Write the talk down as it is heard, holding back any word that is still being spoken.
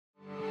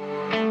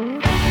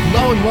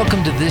Hello and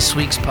welcome to this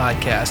week's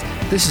podcast.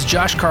 This is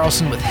Josh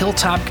Carlson with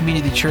Hilltop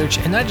Community Church,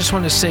 and I just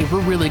want to say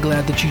we're really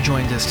glad that you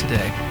joined us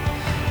today.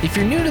 If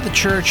you're new to the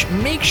church,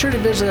 make sure to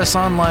visit us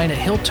online at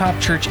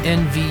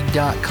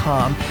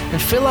hilltopchurchnv.com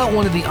and fill out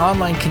one of the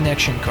online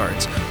connection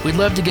cards. We'd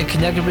love to get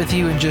connected with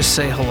you and just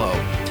say hello.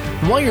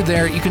 And while you're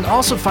there, you can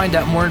also find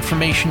out more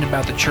information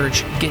about the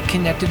church, get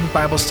connected in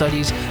Bible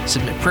studies,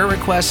 submit prayer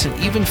requests, and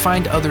even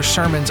find other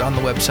sermons on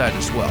the website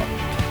as well.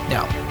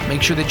 Now,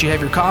 make sure that you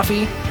have your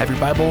coffee, have your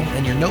Bible,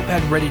 and your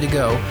notepad ready to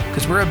go,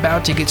 because we're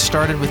about to get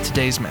started with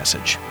today's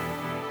message.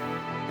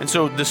 And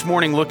so this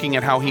morning, looking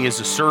at how he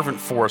is a servant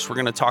for us, we're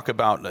going to talk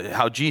about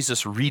how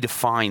Jesus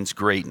redefines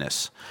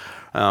greatness.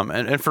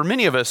 And for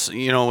many of us,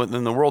 you know,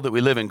 in the world that we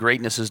live in,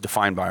 greatness is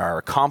defined by our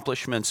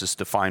accomplishments, it's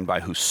defined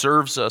by who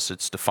serves us,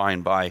 it's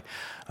defined by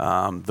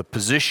the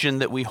position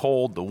that we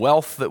hold, the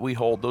wealth that we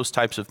hold, those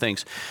types of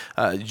things.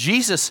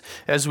 Jesus,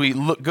 as we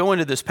go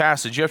into this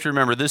passage, you have to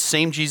remember this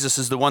same Jesus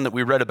is the one that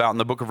we read about in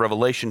the book of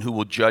Revelation who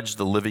will judge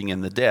the living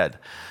and the dead.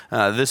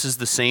 This is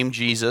the same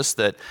Jesus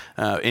that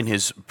in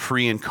his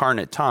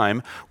pre-incarnate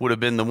time would have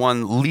been the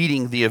one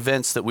leading the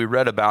events that we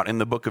read about in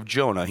the book of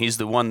Jonah. He's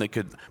the one that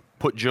could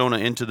put Jonah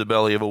into the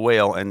belly of a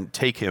whale and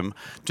take him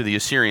to the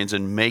Assyrians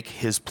and make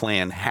his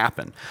plan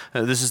happen.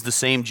 This is the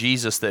same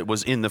Jesus that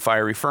was in the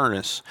fiery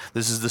furnace.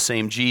 This is the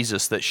same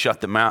Jesus that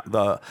shut the mouth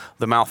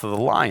of the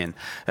lion.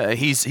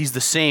 He's the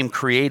same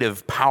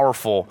creative,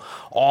 powerful,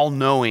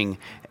 all-knowing,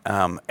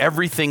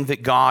 everything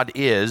that God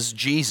is,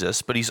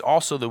 Jesus, but he's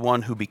also the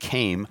one who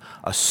became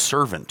a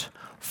servant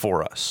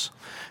for us.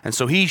 And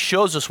so he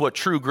shows us what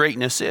true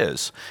greatness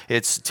is.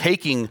 It's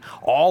taking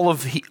all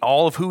of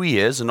who he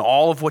is and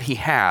all of what he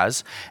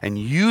has and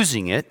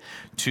using it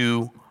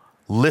to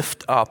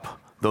lift up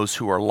those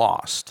who are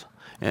lost.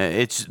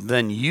 It's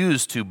then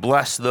used to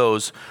bless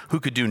those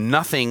who could do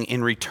nothing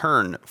in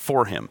return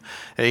for him.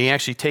 He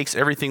actually takes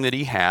everything that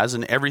he has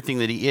and everything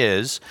that he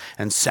is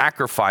and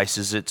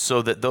sacrifices it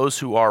so that those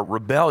who are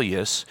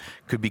rebellious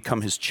could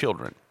become his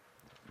children.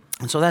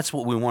 And so that's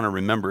what we want to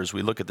remember as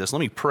we look at this. Let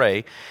me pray,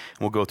 and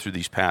we'll go through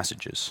these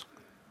passages.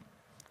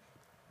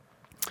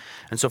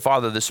 And so,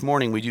 Father, this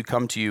morning we do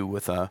come to you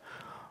with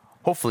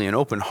hopefully an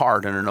open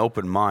heart and an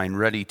open mind,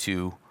 ready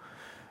to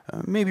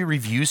maybe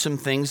review some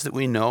things that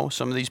we know.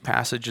 Some of these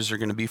passages are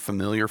going to be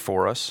familiar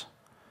for us,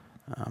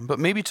 but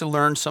maybe to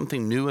learn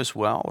something new as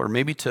well, or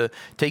maybe to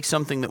take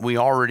something that we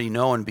already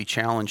know and be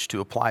challenged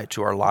to apply it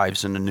to our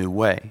lives in a new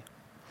way.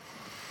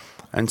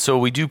 And so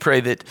we do pray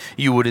that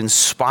you would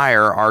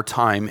inspire our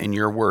time in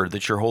your word,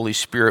 that your Holy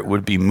Spirit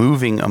would be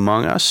moving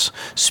among us,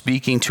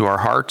 speaking to our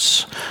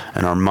hearts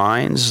and our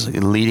minds,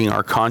 leading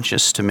our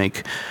conscience to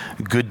make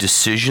good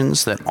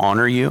decisions that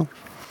honor you.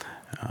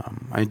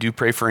 I do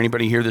pray for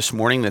anybody here this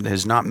morning that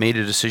has not made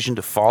a decision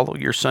to follow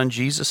your Son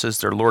Jesus as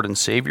their Lord and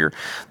Savior,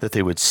 that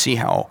they would see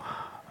how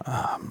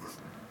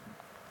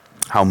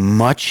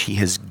much he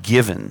has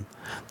given,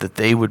 that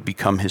they would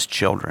become his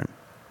children.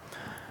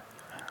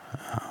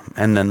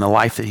 And then the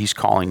life that he's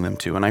calling them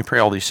to. And I pray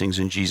all these things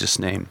in Jesus'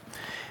 name.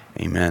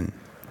 Amen.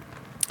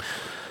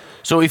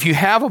 So if you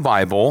have a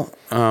Bible,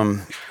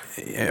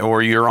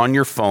 or you're on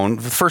your phone,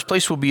 the first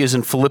place will be is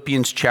in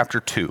Philippians chapter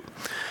 2.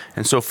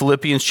 And so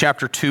Philippians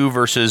chapter 2,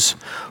 verses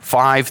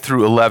 5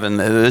 through 11,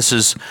 this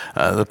is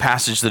the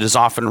passage that is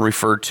often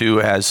referred to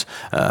as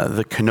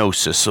the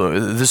kenosis. So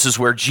this is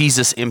where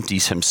Jesus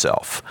empties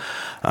himself.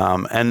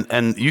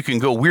 And you can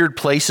go weird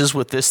places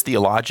with this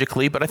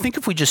theologically, but I think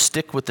if we just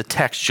stick with the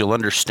text, you'll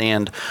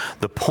understand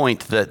the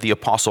point that the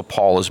Apostle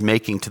Paul is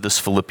making to this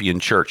Philippian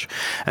church.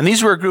 And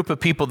these were a group of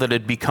people that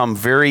had become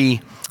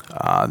very...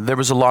 there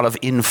was a lot of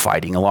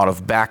infighting, a lot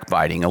of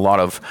backbiting, a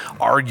lot of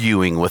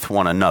arguing with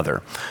one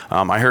another.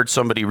 I heard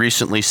somebody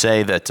recently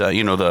say that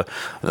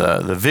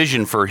the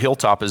vision for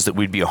Hilltop is that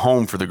we'd be a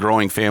home for the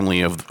growing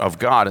family of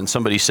God. And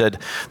somebody said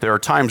there are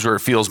times where it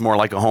feels more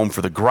like a home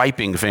for the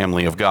griping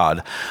family of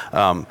God,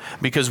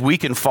 because we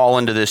can fall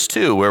into this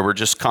too, where we're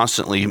just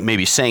constantly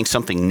maybe saying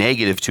something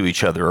negative to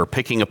each other or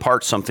picking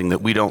apart something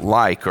that we don't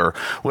like or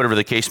whatever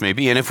the case may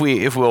be. And if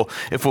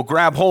we'll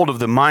grab hold of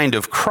the mind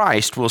of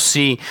Christ, we'll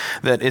see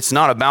that it's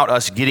not about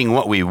us getting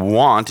what we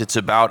want. It's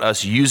about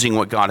us using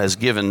what God has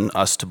given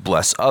us to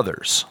bless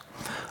others.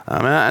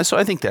 So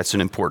I think that's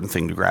an important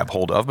thing to grab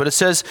hold of. But it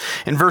says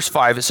in verse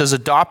 5, it says,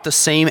 adopt the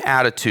same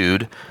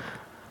attitude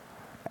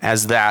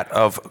as that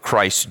of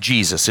Christ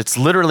Jesus. It's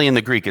literally in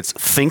the Greek, it's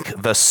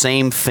think the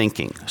same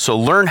thinking. So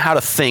learn how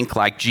to think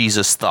like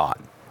Jesus thought.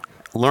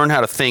 Learn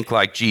how to think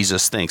like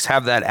Jesus thinks.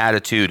 Have that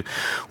attitude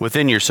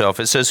within yourself.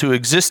 It says, who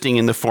existing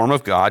in the form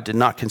of God did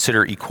not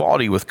consider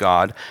equality with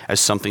God as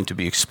something to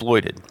be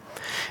exploited.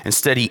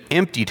 Instead, he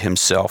emptied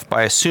himself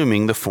by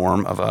assuming the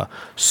form of a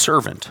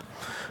servant.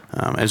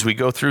 As we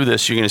go through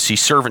this, you're going to see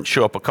servant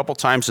show up a couple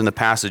times in the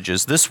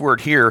passages. This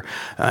word here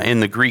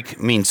in the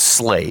Greek means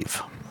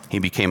slave. He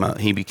became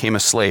a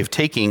slave,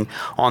 taking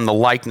on the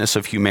likeness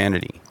of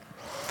humanity.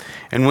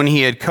 And when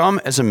he had come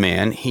as a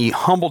man, he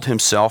humbled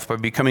himself by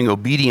becoming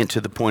obedient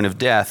to the point of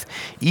death,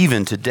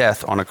 even to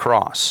death on a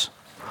cross.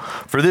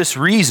 For this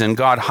reason,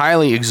 God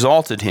highly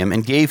exalted him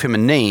and gave him a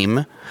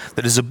name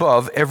that is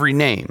above every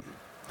name,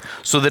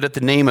 so that at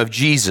the name of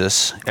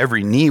Jesus,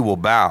 every knee will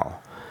bow,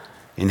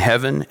 in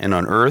heaven and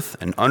on earth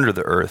and under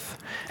the earth,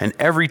 and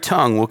every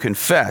tongue will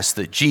confess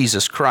that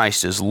Jesus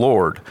Christ is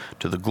Lord,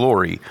 to the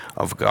glory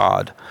of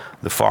God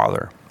the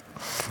Father.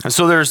 And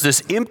so there's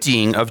this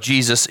emptying of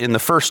Jesus in the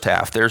first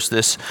half. There's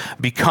this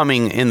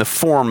becoming in the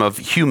form of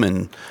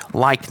human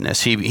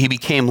likeness. He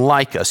became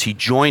like us. He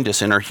joined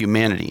us in our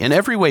humanity in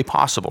every way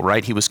possible,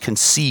 right? He was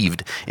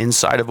conceived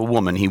inside of a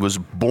woman. He was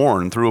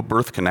born through a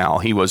birth canal.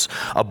 He was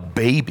a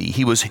baby.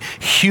 He was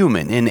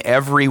human in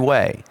every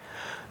way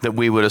that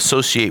we would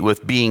associate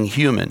with being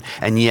human,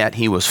 and yet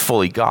he was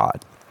fully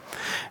God.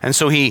 And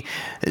so he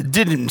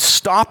didn't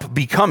stop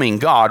becoming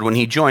God when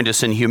he joined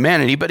us in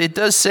humanity, but it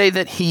does say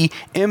that he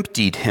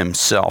emptied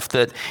himself,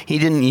 that he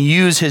didn't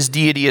use his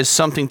deity as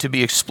something to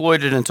be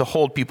exploited and to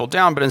hold people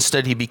down, but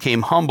instead he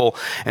became humble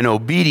and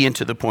obedient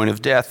to the point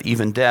of death,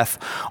 even death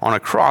on a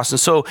cross. And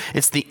so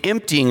it's the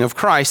emptying of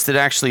Christ that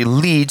actually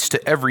leads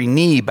to every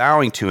knee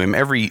bowing to him,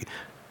 every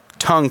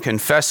tongue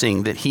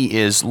confessing that he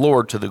is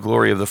Lord, to the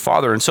glory of the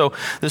Father. And so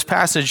this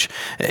passage,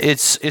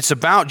 it's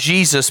about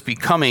Jesus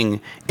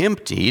becoming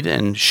emptied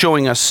and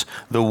showing us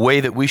the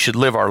way that we should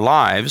live our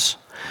lives,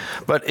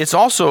 but it's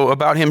also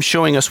about him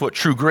showing us what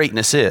true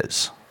greatness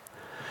is.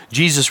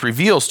 Jesus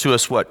reveals to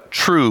us what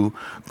true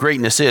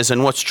greatness is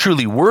and what's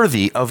truly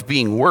worthy of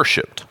being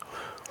worshiped.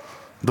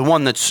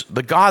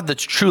 The God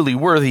that's truly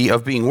worthy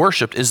of being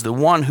worshiped is the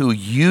one who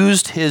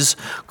used his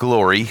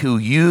glory, who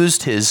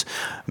used his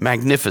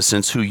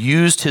magnificence, who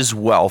used his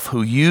wealth,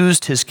 who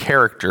used his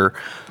character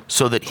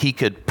so that he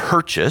could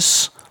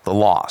purchase the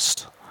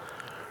lost.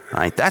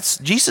 Right?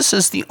 Jesus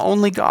is the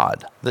only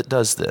God that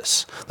does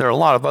this. There are a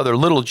lot of other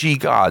little g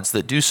gods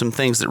that do some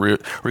things that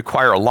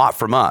require a lot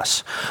from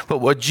us. But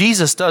what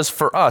Jesus does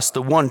for us,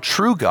 the one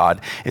true God,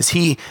 is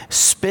he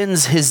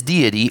spends his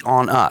deity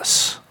on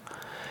us.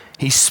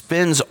 He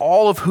spends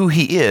all of who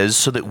he is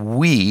so that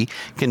we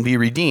can be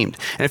redeemed.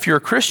 And if you're a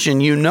Christian,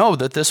 you know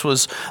that this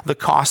was the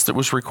cost that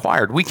was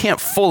required. We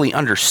can't fully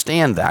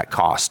understand that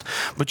cost,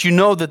 but you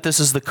know that this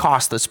is the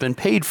cost that's been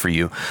paid for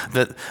you,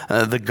 that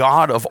the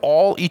God of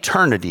all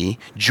eternity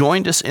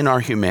joined us in our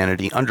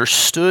humanity,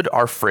 understood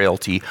our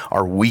frailty,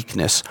 our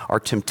weakness, our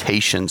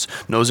temptations,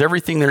 knows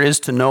everything there is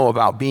to know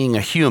about being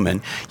a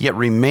human, yet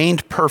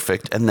remained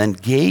perfect, and then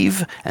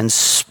gave and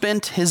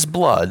spent his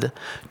blood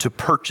to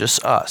purchase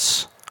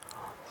us.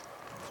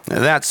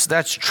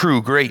 That's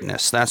true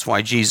greatness. That's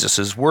why Jesus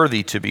is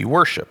worthy to be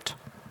worshiped.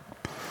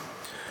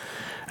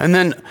 And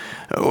then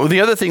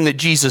the other thing that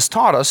Jesus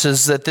taught us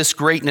is that this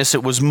greatness,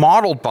 it was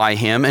modeled by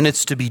him, and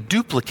it's to be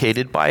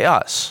duplicated by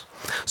us.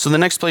 So the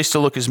next place to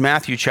look is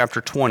Matthew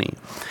chapter 20.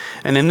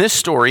 And in this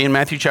story, in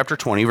Matthew chapter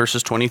 20,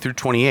 verses 20 through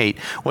 28,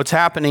 what's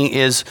happening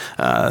is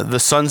the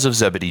sons of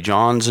Zebedee,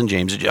 John and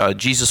James,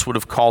 Jesus would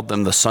have called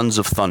them the sons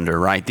of thunder,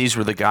 right? These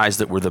were the guys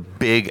that were the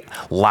big,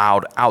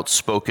 loud,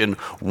 outspoken,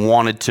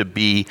 wanted to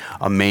be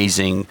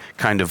amazing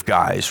kind of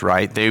guys,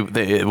 right?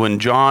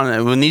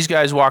 When these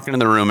guys walk into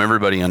the room,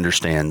 everybody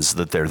understands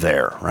that they're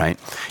there, right?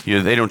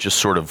 They don't just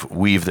sort of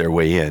weave their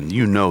way in.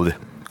 You know that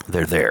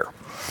they're there.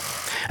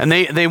 And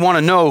they want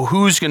to know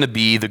who's going to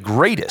be the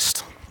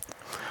greatest.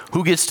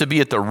 Who gets to be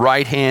at the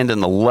right hand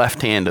and the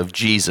left hand of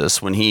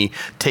Jesus when he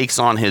takes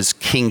on his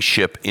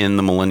kingship in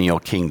the millennial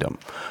kingdom?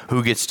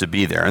 Who gets to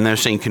be there? And they're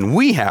saying, can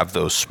we have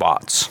those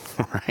spots?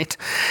 Right?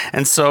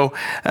 And so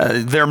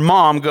their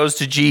mom goes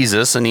to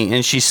Jesus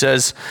and she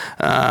says,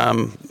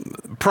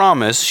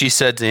 promise, she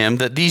said to him,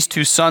 that these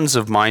two sons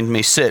of mine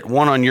may sit,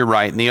 one on your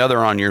right and the other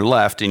on your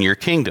left in your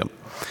kingdom.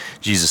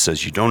 Jesus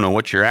says, you don't know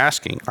what you're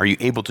asking. Are you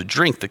able to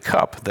drink the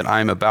cup that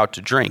I'm about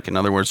to drink? In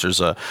other words, there's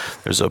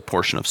a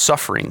portion of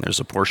suffering. There's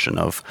a portion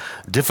of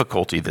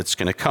difficulty that's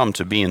going to come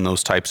to be in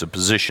those types of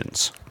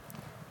positions.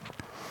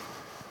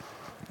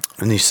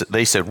 And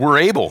they said, we're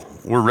able.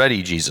 We're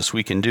ready, Jesus.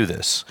 We can do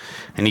this.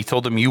 And he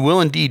told them, you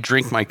will indeed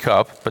drink my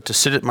cup, but to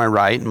sit at my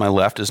right and my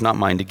left is not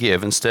mine to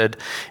give. Instead,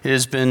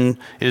 it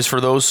is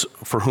for those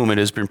for whom it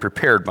has been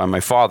prepared by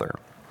my Father.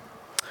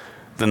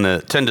 Then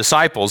the 10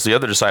 disciples, the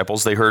other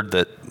disciples, they heard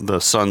that the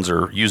sons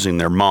are using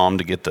their mom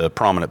to get the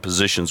prominent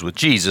positions with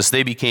Jesus.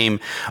 They became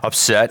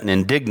upset and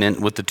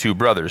indignant with the two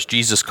brothers.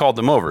 Jesus called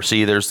them over.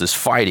 See, there's this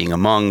fighting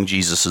among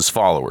Jesus'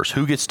 followers.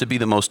 Who gets to be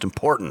the most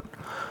important?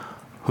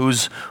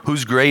 Who's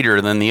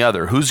greater than the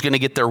other? Who's going to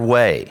get their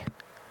way?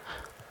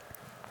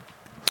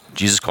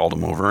 Jesus called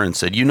them over and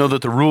said, you know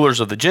that the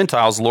rulers of the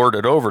Gentiles lord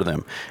it over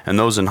them, and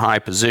those in high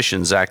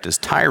positions act as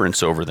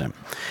tyrants over them.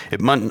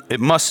 It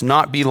must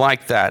not be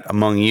like that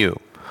among you.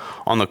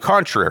 On the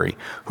contrary,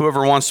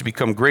 whoever wants to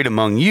become great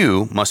among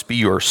you must be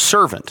your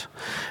servant.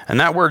 And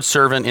that word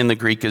servant in the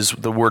Greek is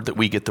the word that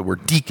we get the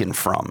word deacon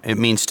from. It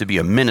means to be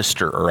a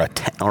minister or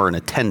an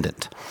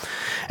attendant.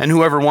 And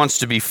whoever wants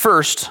to be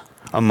first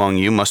among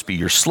you must be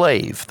your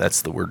slave.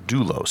 That's the word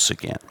doulos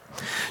again.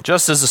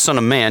 Just as the Son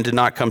of Man did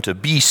not come to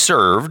be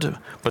served,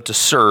 but to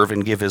serve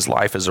and give his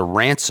life as a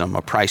ransom,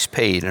 a price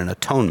paid, an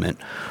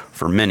atonement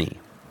for many.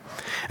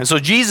 And so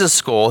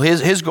Jesus' goal,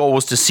 his goal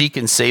was to seek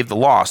and save the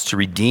lost, to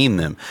redeem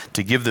them,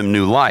 to give them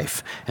new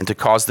life, and to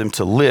cause them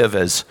to live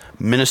as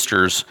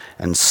ministers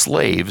and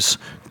slaves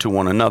to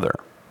one another.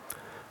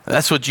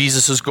 That's what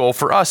Jesus' goal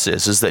for us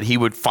is that he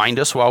would find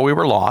us while we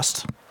were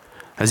lost.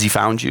 Has he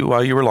found you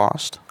while you were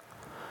lost?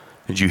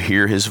 Did you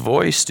hear his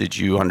voice? Did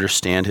you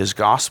understand his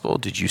gospel?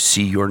 Did you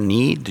see your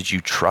need? Did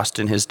you trust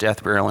in his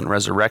death, burial, and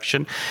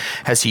resurrection?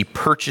 Has he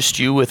purchased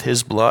you with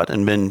his blood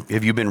and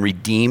have you been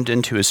redeemed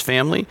into his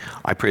family?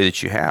 I pray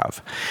that you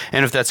have.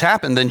 And if that's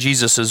happened, then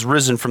Jesus has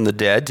risen from the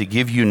dead to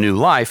give you new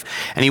life,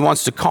 and he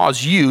wants to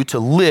cause you to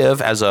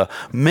live as a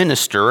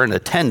minister, an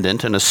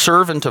attendant, and a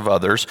servant of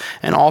others,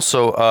 and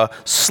also a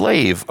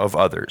slave of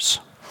others.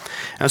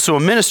 And so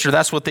a minister,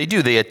 that's what they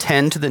do. They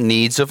attend to the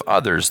needs of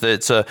others.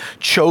 It's a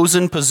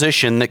chosen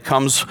position that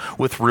comes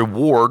with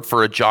reward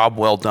for a job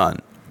well done,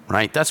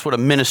 right? That's what a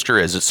minister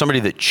is. It's somebody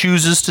that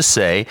chooses to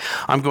say,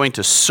 I'm going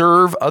to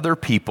serve other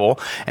people,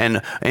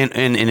 and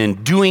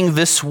in doing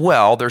this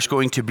well, there's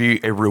going to be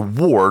a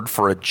reward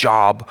for a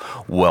job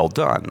well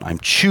done. I'm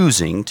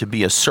choosing to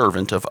be a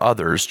servant of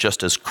others,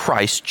 just as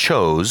Christ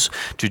chose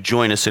to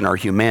join us in our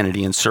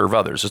humanity and serve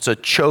others. It's a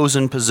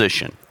chosen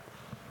position.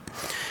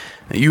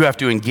 You have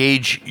to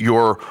engage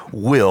your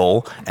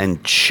will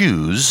and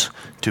choose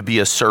to be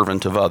a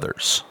servant of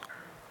others.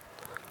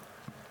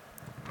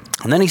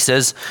 And then he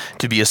says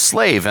to be a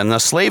slave, and the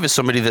slave is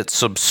somebody that's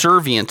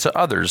subservient to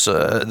others.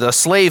 The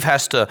slave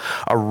has to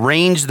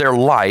arrange their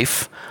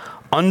life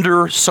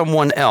under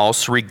someone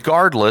else,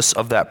 regardless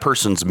of that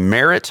person's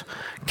merit,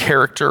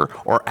 character,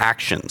 or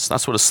actions.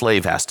 That's what a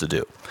slave has to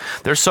do.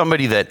 There's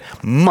somebody that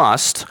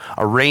must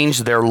arrange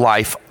their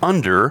life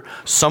under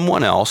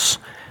someone else,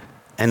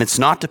 and it's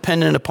not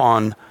dependent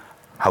upon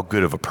how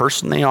good of a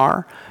person they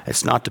are.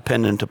 It's not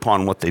dependent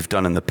upon what they've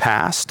done in the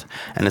past,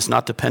 and it's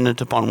not dependent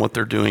upon what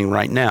they're doing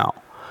right now.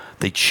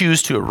 They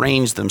choose to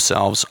arrange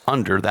themselves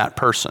under that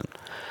person.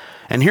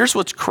 And here's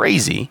what's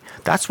crazy.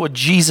 That's what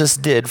Jesus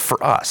did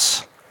for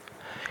us.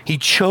 He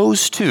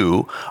chose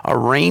to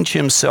arrange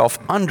himself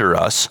under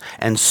us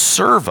and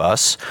serve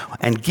us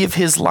and give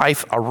his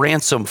life a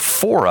ransom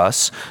for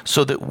us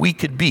so that we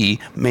could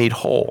be made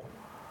whole.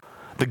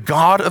 The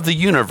God of the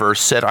universe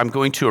said, I'm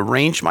going to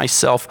arrange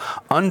myself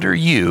under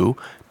you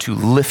to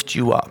lift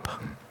you up.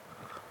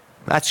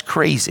 That's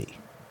crazy.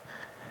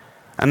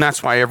 And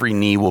that's why every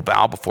knee will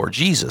bow before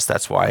Jesus.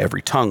 That's why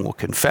every tongue will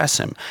confess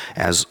him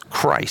as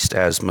Christ,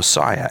 as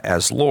Messiah,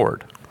 as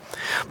Lord.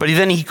 But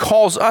then he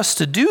calls us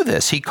to do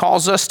this. He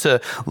calls us to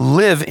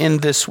live in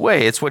this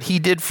way. It's what he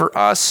did for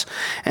us,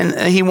 and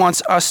he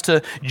wants us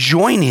to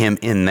join him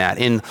in that,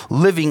 in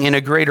living in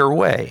a greater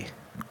way.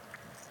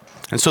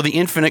 And so the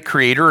infinite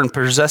creator and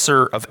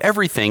possessor of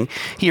everything,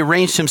 he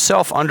arranged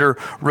himself under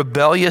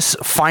rebellious,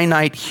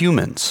 finite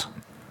humans.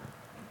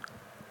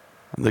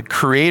 The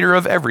creator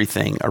of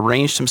everything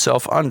arranged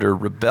himself under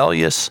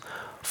rebellious,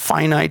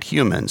 finite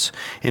humans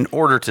in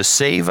order to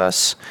save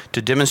us,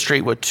 to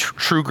demonstrate what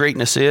true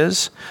greatness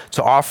is,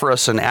 to offer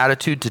us an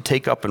attitude to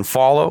take up and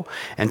follow,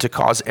 and to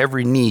cause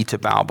every knee to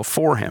bow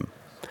before him.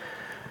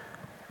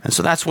 And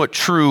so that's what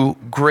true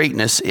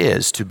greatness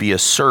is, to be a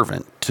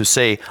servant, to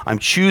say, I'm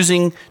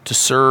choosing to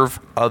serve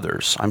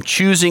others. I'm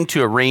choosing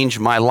to arrange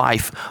my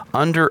life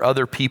under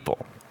other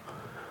people.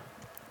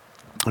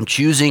 I'm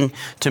choosing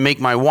to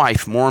make my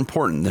wife more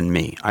important than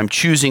me. I'm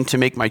choosing to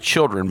make my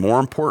children more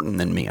important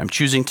than me. I'm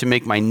choosing to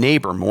make my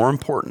neighbor more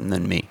important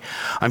than me.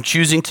 I'm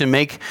choosing to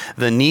make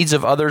the needs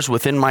of others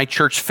within my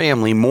church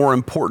family more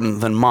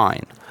important than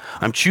mine.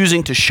 I'm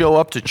choosing to show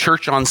up to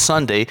church on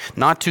Sunday,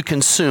 not to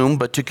consume,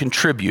 but to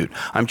contribute.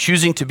 I'm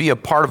choosing to be a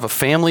part of a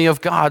family of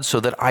God so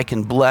that I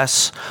can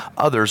bless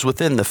others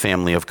within the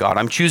family of God.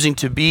 I'm choosing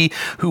to be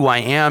who I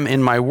am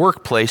in my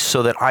workplace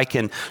so that I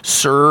can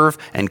serve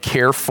and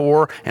care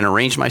for and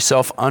arrange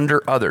myself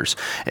under others,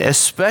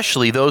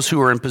 especially those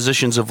who are in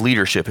positions of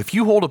leadership. If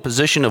you hold a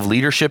position of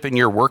leadership in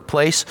your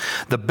workplace,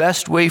 the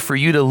best way for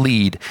you to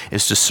lead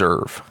is to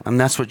serve. And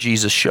that's what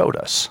Jesus showed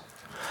us.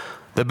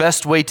 The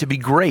best way to be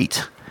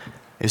great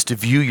is to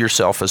view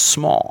yourself as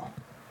small.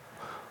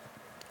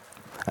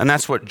 And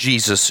that's what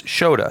Jesus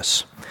showed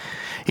us.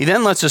 He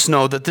then lets us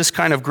know that this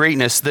kind of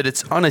greatness, that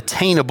it's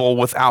unattainable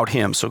without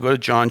him. So go to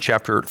John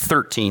chapter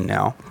 13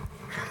 now.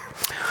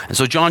 And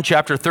so John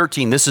chapter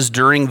 13, this is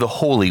during the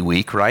Holy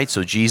Week, right?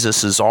 So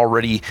Jesus has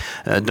already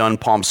done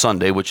Palm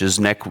Sunday, which is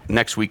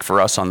next week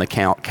for us on the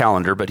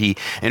calendar. But he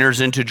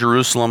enters into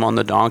Jerusalem on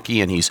the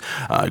donkey, and he's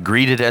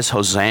greeted as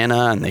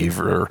Hosanna, and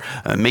they're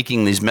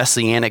making these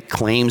messianic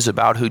claims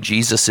about who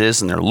Jesus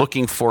is, and they're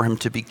looking for him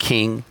to be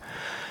king.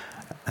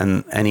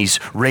 And he's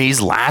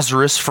raised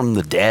Lazarus from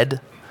the dead,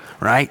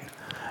 right?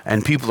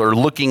 And people are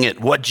looking at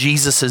what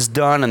Jesus has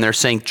done, and they're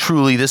saying,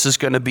 truly, this is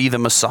going to be the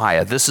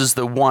Messiah. This is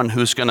the one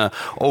who's going to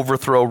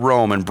overthrow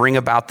Rome and bring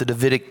about the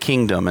Davidic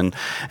kingdom.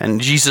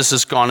 And Jesus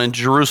has gone in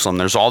Jerusalem.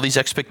 There's all these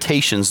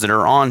expectations that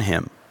are on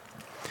him.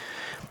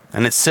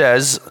 And it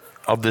says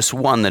of this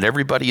one that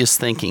everybody is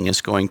thinking is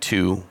going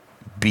to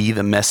be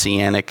the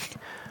messianic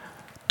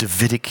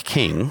Davidic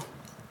king.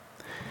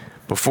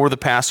 Before the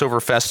Passover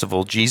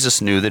festival,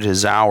 Jesus knew that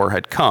his hour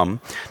had come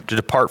to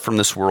depart from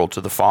this world to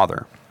the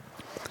Father.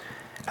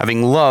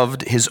 Having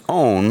loved his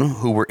own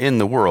who were in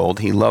the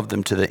world, he loved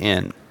them to the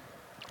end.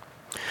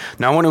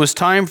 Now when it was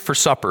time for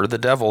supper, the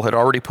devil had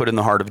already put in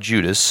the heart of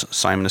Judas,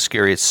 Simon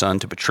Iscariot's son,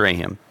 to betray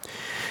him.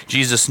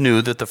 Jesus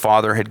knew that the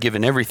Father had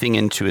given everything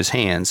into his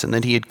hands, and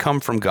that he had come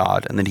from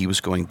God, and that he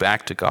was going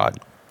back to God.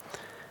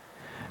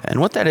 And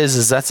what that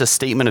is that's a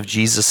statement of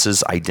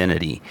Jesus'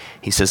 identity.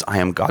 He says, I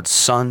am God's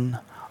son.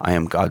 I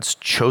am God's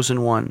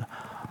chosen one.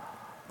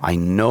 I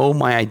know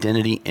my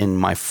identity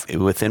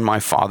within my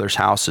Father's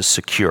house is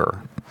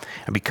secure.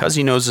 And because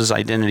he knows his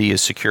identity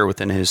is secure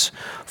within his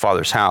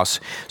Father's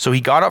house, so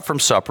he got up from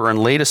supper and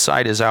laid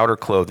aside his outer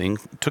clothing,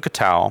 took a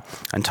towel,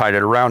 and tied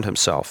it around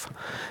himself.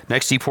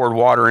 Next he poured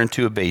water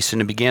into a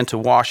basin and began to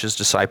wash his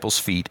disciples'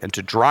 feet and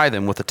to dry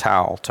them with a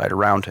towel tied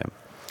around him.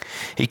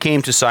 He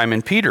came to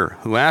Simon Peter,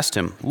 who asked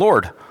him,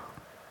 Lord,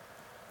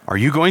 are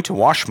you going to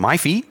wash my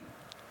feet?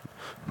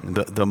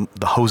 The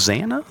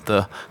Hosanna,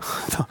 the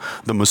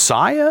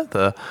Messiah,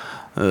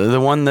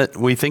 the one that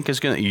we think is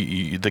going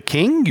to, the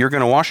King, you're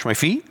going to wash my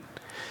feet?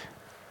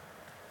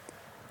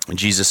 And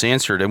Jesus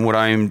answered him, what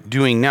I am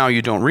doing now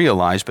you don't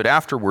realize, but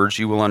afterwards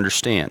you will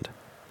understand.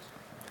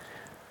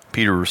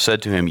 Peter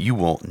said to him, you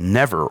will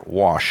never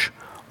wash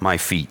my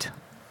feet.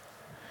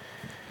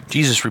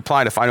 Jesus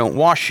replied, if I don't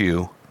wash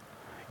you,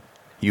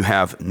 you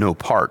have no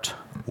part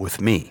with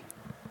me.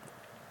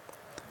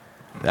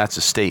 That's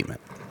a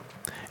statement.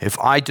 If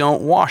I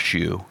don't wash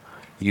you,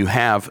 you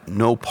have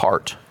no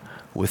part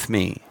with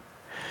me.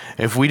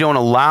 If we don't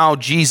allow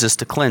Jesus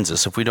to cleanse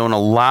us, if we don't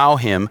allow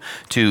him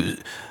to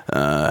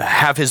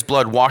have his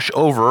blood wash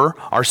over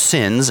our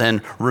sins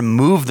and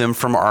remove them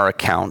from our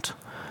account,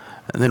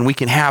 then we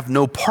can have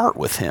no part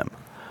with him.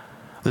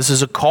 This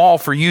is a call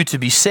for you to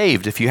be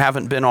saved if you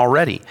haven't been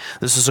already.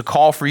 This is a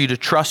call for you to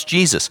trust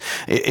Jesus.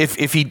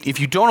 If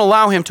you don't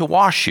allow him to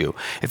wash you,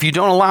 if you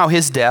don't allow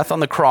his death on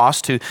the cross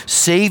to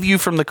save you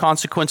from the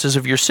consequences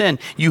of your sin,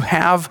 you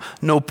have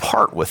no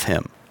part with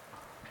him.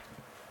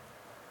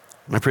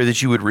 I pray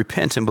that you would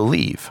repent and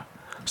believe.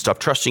 Stop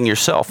trusting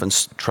yourself and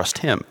trust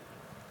him.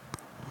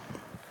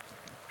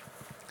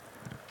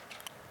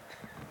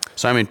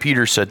 Simon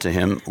Peter said to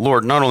him,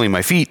 Lord, not only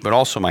my feet, but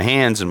also my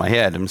hands and my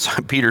head. And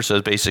Peter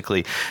says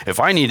basically, if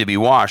I need to be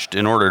washed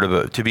in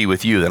order to be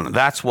with you, then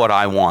that's what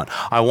I want.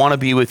 I want to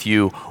be with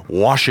you.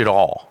 Wash it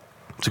all.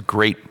 It's a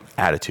great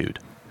attitude.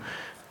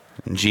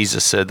 And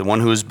Jesus said, the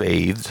one who is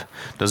bathed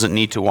doesn't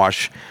need to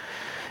wash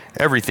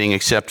anything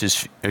except his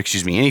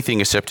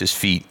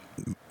feet,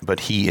 but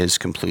he is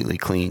completely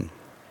clean.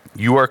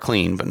 You are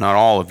clean, but not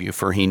all of you,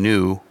 for he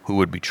knew who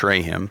would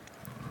betray him.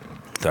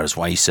 That is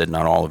why he said,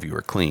 not all of you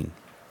are clean.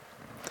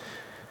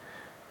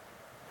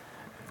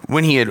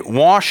 When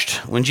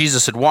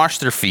Jesus had washed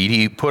their feet,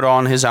 he put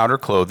on his outer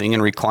clothing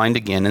and reclined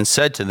again and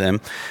said to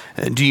them,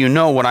 do you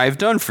know what I have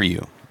done for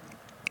you?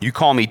 You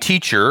call me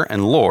teacher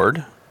and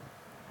Lord,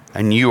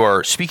 and you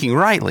are speaking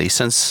rightly,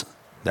 since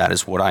that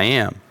is what I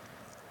am.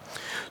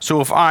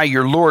 So if I,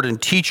 your Lord and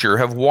teacher,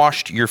 have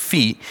washed your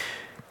feet,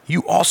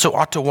 you also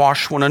ought to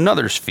wash one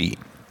another's feet.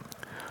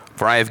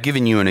 For I have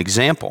given you an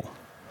example,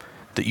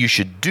 that you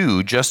should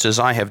do just as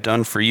I have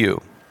done for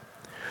you.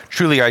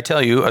 Truly I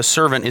tell you, a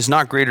servant is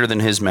not greater than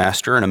his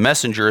master, and a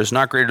messenger is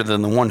not greater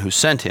than the one who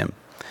sent him.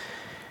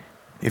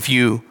 If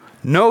you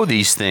know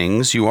these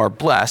things, you are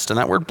blessed. And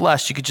that word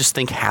blessed, you could just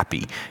think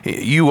happy.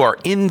 You are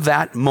in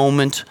that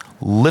moment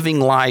living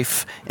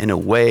life in a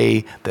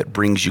way that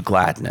brings you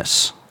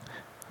gladness.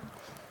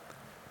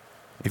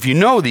 If you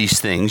know these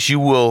things, you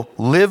will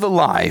live a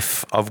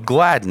life of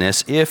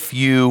gladness if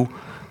you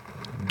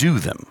do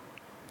them.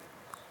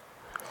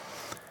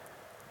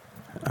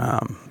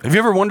 Have you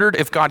ever wondered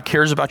if God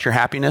cares about your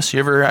happiness? You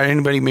ever had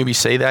anybody maybe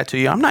say that to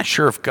you? I'm not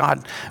sure if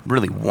God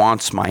really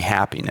wants my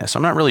happiness.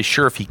 I'm not really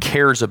sure if he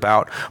cares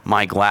about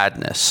my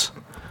gladness.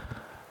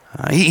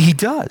 He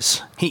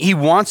does. He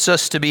wants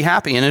us to be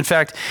happy. And in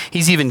fact,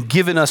 he's even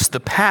given us the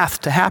path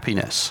to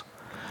happiness.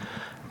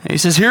 And he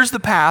says, here's the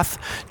path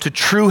to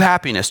true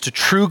happiness, to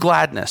true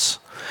gladness,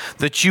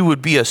 that you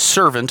would be a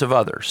servant of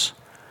others,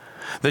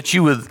 that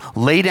you would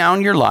lay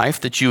down your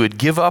life, that you would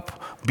give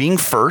up being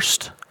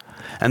first,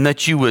 and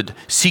that you would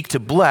seek to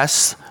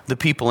bless the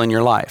people in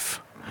your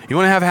life. You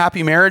want to have a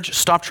happy marriage?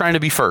 Stop trying to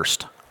be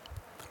first.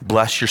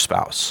 Bless your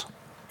spouse.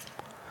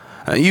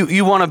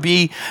 You want to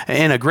be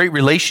in a great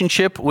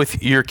relationship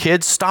with your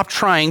kids? Stop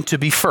trying to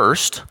be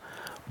first.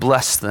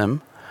 Bless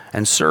them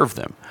and serve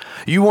them.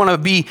 You want to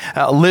be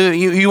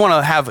you want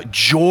to have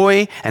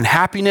joy and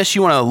happiness.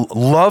 You want to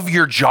love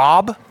your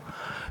job.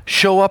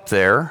 Show up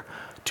there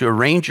to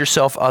arrange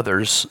yourself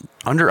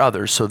under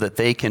others so that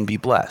they can be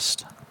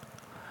blessed.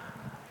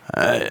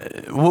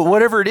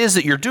 Whatever it is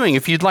that you're doing,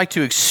 if you'd like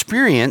to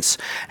experience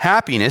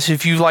happiness,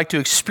 if you'd like to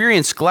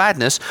experience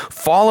gladness,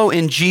 follow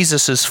in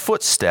Jesus'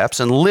 footsteps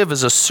and live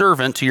as a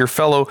servant to your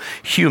fellow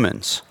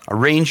humans.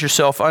 Arrange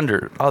yourself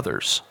under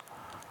others.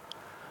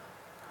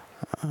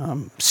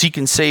 Seek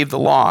and save the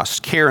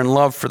lost. Care and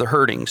love for the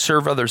hurting.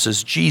 Serve others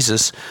as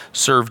Jesus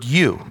served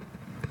you.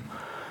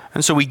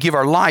 And so we give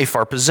our life,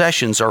 our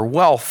possessions, our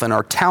wealth, and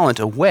our talent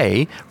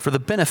away for the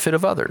benefit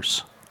of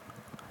others.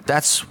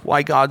 That's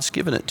why God's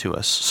given it to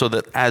us, so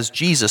that as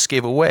Jesus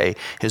gave away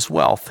his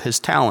wealth, his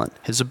talent,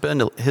 his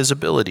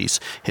abilities,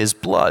 his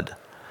blood,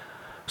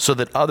 so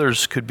that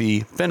others could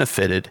be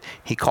benefited,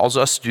 he calls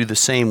us to do the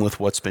same with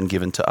what's been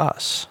given to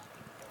us.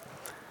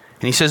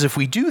 And he says if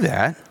we do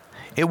that,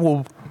 it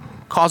will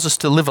cause us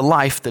to live a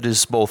life that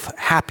is both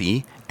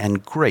happy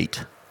and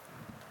great.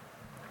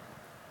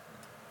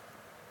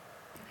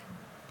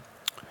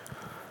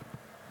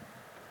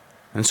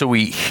 And so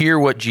we hear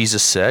what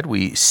Jesus said,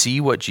 we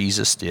see what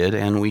Jesus did,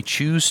 and we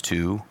choose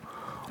to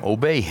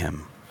obey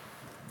him.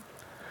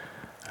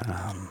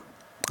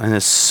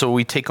 So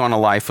we take on a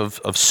life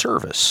of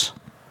service.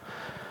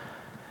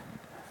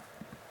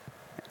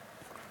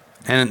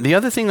 And the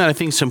other thing that I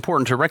think is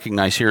important to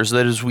recognize here is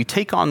that as we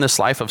take on this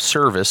life of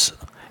service,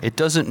 it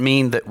doesn't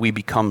mean that we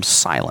become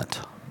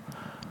silent.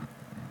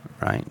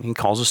 Right? He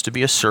calls us to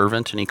be a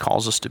servant and he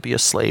calls us to be a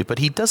slave, but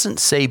he doesn't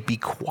say be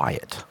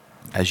quiet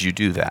as you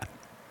do that.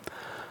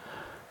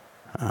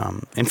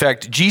 In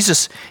fact,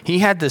 Jesus, he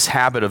had this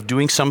habit of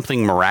doing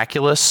something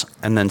miraculous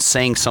and then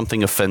saying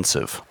something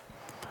offensive.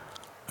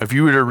 If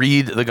you were to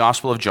read the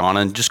Gospel of John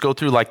and just go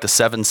through like the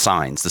seven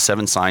signs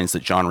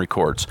that John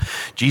records,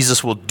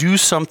 Jesus will do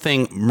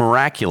something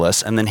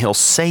miraculous and then he'll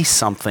say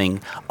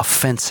something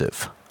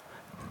offensive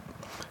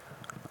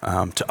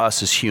to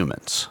us as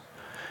humans.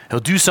 He'll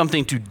do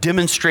something to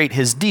demonstrate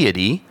his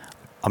deity,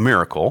 a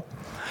miracle,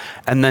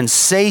 and then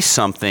say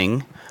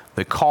something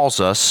that calls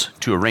us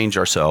to arrange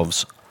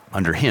ourselves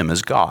under him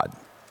as God,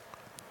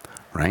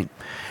 right?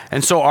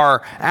 And so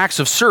our acts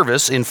of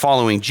service in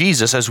following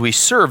Jesus, as we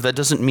serve, that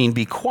doesn't mean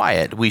be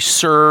quiet. We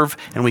serve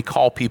and we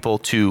call people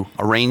to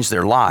arrange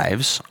their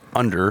lives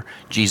under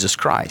Jesus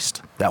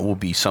Christ. That will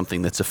be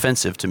something that's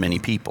offensive to many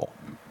people.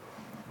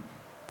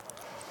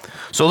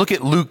 So look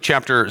at Luke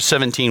chapter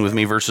 17 with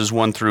me, verses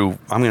 1 through,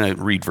 I'm going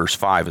to read verse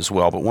 5 as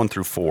well, but 1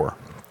 through 4.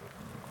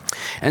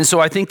 And so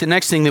I think the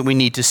next thing that we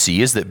need to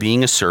see is that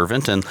being a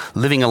servant and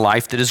living a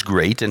life that is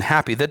great and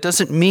happy, that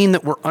doesn't mean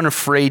that we're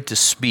unafraid to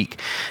speak.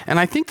 And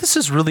I think this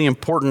is really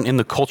important in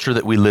the culture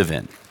that we live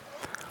in.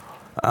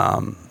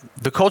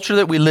 The culture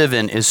that we live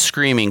in is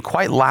screaming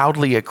quite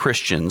loudly at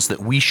Christians that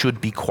we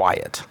should be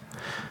quiet,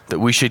 that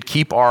we should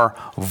keep our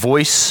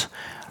voice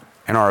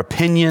and our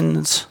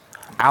opinions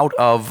out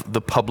of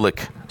the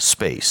public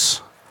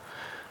space.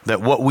 That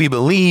what we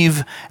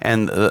believe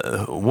and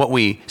what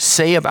we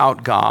say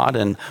about God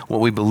and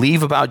what we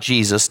believe about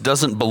Jesus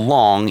doesn't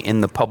belong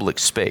in the public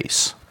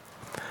space.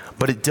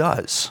 But it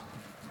does.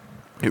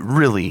 It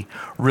really,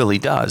 really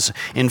does.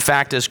 In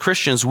fact, as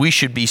Christians, we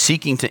should be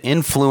seeking to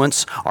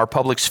influence our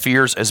public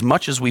spheres as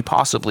much as we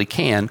possibly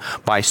can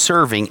by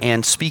serving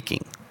and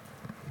speaking.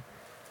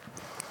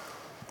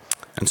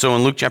 And so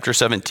in Luke chapter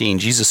 17,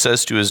 Jesus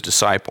says to his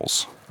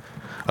disciples,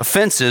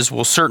 offenses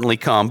will certainly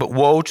come, but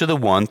woe to the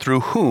one through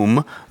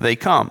whom they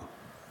come.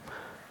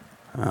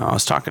 I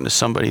was talking to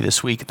somebody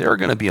this week. There are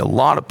going to be a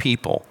lot of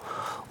people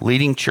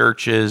leading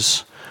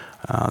churches.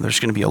 There's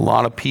going to be a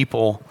lot of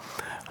people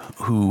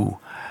who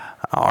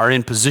are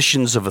in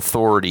positions of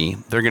authority.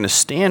 They're going to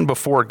stand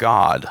before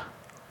God,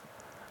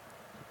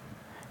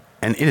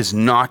 and it is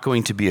not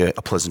going to be a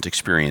pleasant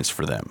experience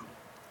for them,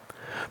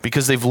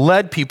 because they've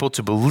led people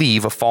to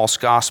believe a false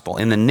gospel.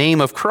 In the name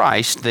of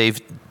Christ, they've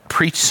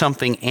preach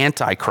something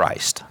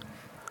anti-Christ.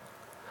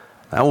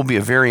 That will be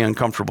a very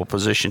uncomfortable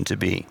position to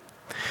be.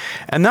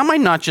 And that might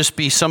not just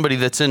be somebody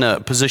that's in a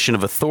position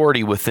of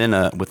authority within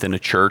a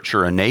church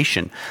or a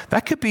nation.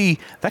 That could be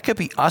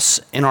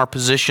us in our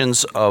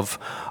positions of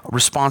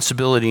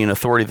responsibility and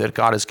authority that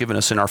God has given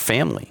us in our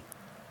family.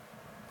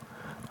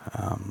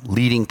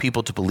 Leading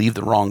people to believe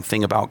the wrong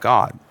thing about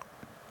God.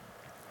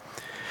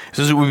 He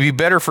says it would be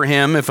better for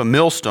him if a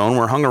millstone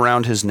were hung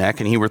around his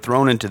neck and he were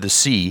thrown into the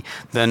sea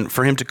than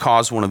for him to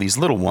cause one of these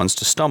little ones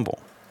to stumble.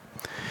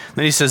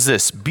 Then he says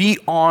this, be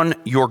on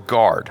your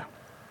guard.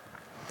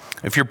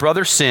 If your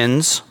brother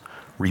sins,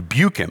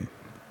 rebuke him.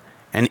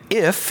 And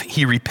if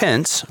he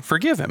repents,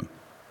 forgive him.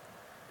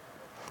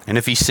 And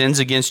if he sins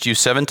against you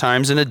 7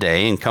 times in a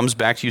day and comes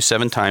back to you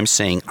 7 times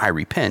saying, I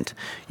repent,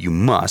 you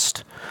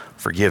must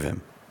forgive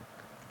him.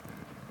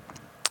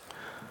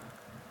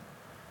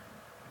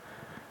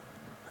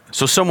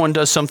 So someone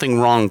does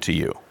something wrong to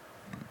you.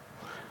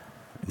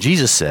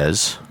 Jesus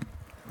says,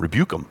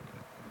 rebuke them.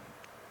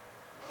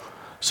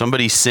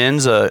 Somebody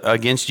sins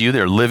against you.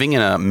 They're living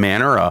in a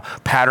manner, a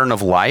pattern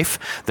of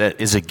life that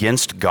is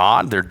against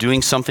God. They're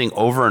doing something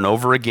over and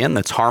over again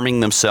that's harming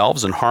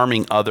themselves and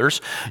harming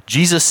others.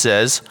 Jesus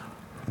says,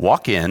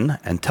 walk in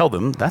and tell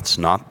them that's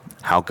not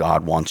how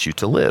God wants you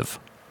to live.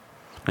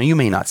 Now, you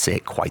may not say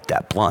it quite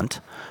that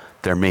blunt.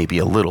 There may be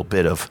a little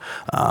bit of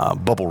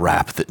bubble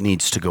wrap that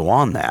needs to go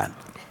on that.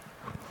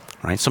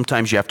 Right?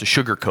 Sometimes you have to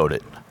sugarcoat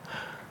it.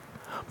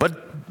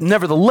 But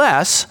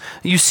nevertheless,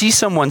 you see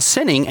someone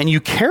sinning and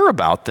you care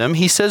about them,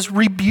 he says,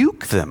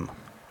 rebuke them.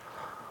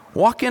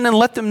 Walk in and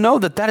let them know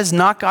that that is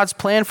not God's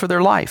plan for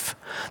their life.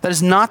 That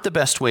is not the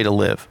best way to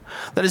live.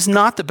 That is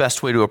not the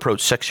best way to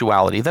approach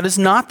sexuality. That is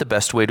not the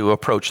best way to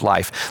approach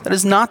life. That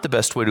is not the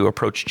best way to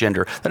approach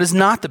gender. That is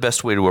not the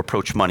best way to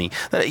approach money.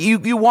 That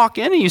you walk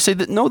in and you say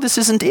that, no, this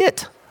isn't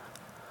it.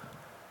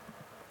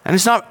 And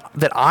it's not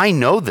that I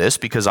know this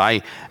because I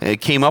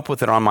came up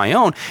with it on my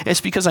own.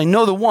 It's because I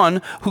know the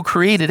one who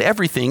created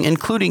everything,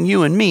 including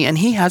you and me, and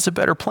he has a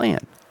better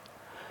plan.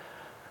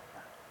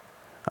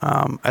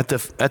 At the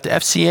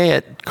FCA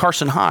at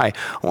Carson High,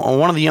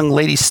 one of the young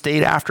ladies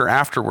stayed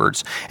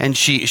afterwards, and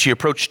she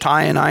approached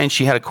Ty and I, and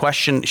she had a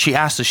question. She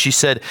asked us, she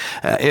said,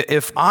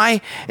 if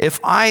I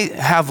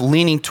have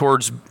leaning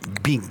towards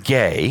being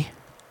gay,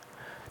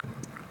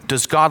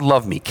 does God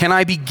love me? Can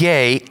I be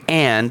gay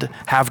and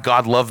have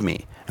God love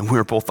me? And we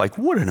were both like,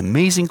 what an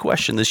amazing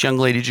question this young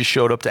lady just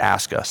showed up to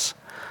ask us.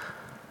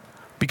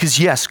 Because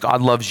yes,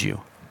 God loves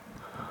you.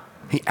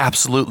 He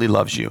absolutely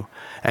loves you.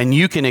 And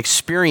you can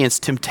experience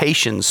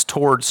temptations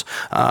towards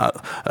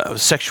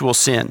sexual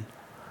sin.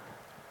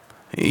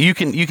 You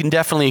can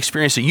definitely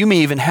experience it. You may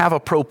even have a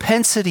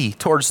propensity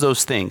towards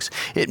those things.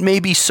 It may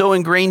be so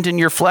ingrained in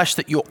your flesh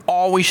that you'll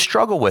always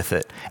struggle with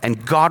it,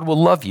 and God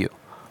will love you.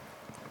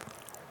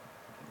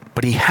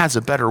 But he has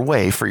a better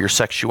way for your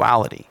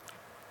sexuality.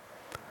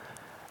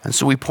 And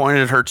so we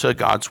pointed her to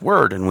God's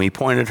word, and we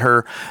pointed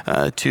her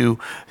to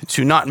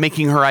not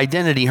making her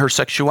identity her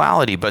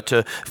sexuality, but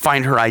to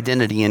find her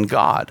identity in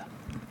God.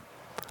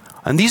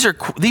 And these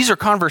are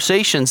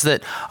conversations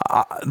that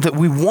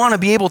we want to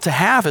be able to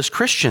have as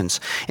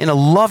Christians in a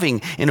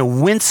loving, in a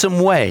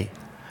winsome way.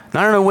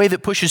 Not in a way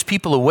that pushes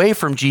people away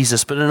from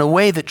Jesus, but in a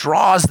way that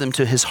draws them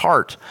to his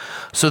heart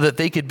so that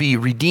they could be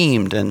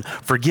redeemed and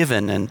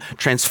forgiven and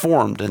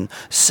transformed and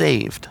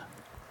saved.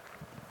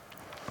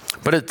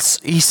 But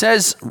he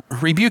says,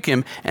 rebuke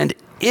him, and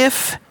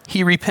if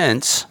he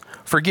repents,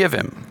 forgive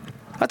him.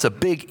 That's a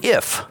big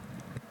if.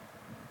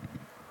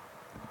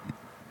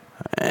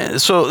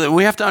 So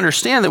we have to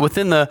understand that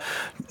within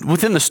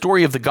the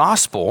story of the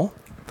gospel,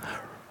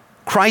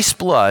 Christ's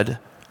blood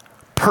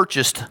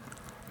purchased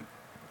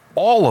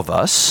all of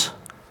us.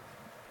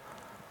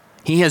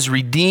 He has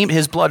redeemed.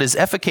 His blood is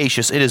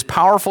efficacious. It is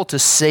powerful to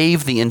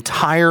save the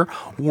entire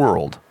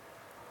world.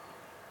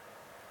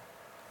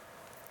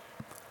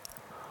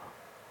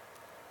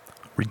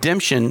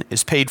 Redemption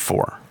is paid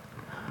for.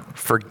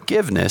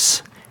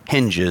 Forgiveness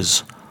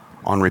hinges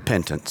on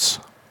repentance.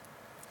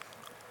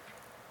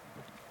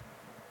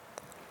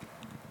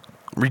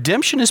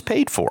 Redemption is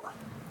paid for.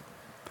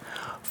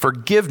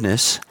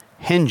 Forgiveness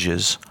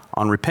hinges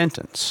on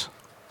repentance.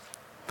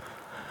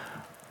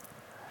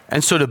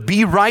 And so to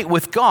be right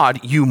with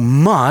God, you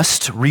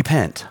must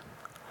repent.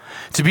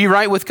 To be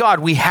right with God,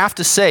 we have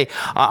to say,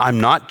 I'm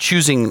not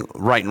choosing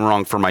right and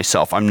wrong for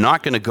myself. I'm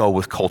not going to go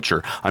with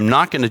culture. I'm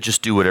not going to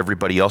just do what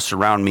everybody else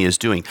around me is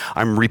doing.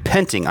 I'm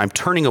repenting. I'm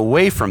turning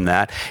away from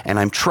that, and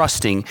I'm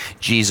trusting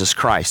Jesus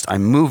Christ.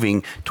 I'm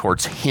moving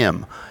towards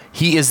him.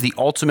 He is the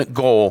ultimate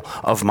goal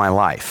of my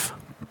life.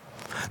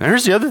 Now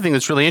here's the other thing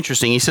that's really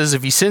interesting. He says,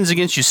 if he sins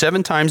against you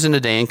 7 times in a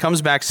day and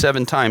comes back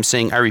 7 times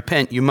saying, I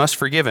repent, you must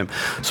forgive him.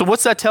 So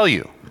what's that tell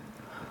you?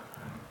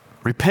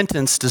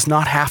 Repentance does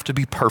not have to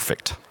be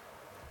perfect.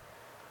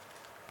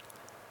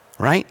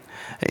 Right?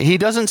 He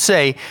doesn't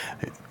say,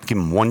 give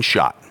him one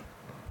shot.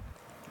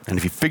 And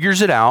if he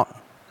figures it out,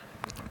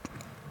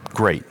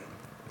 great.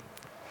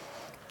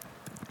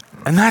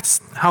 And that's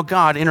how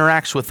God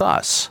interacts with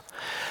us.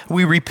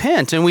 We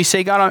repent and we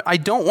say, God, I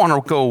don't want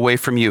to go away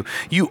from you.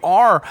 You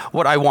are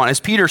what I want. As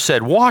Peter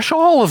said, wash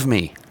all of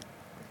me.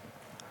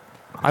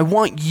 I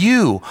want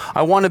you.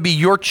 I want to be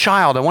your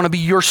child. I want to be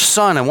your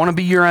son. I want to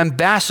be your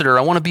ambassador.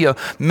 I want to be a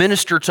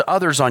minister to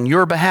others on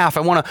your behalf.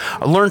 I want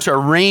to learn to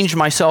arrange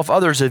myself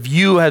others as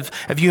you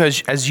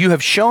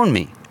have shown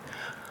me.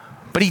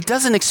 But he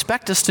doesn't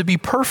expect us to be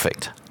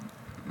perfect.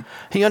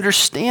 He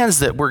understands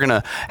that we're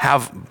going to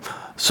have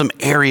some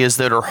areas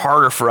that are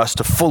harder for us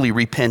to fully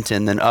repent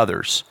in than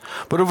others.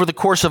 But over the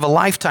course of a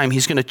lifetime,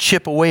 he's going to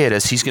chip away at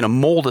us. He's going to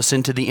mold us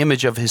into the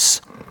image of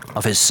his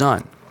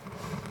son.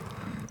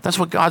 That's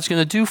what God's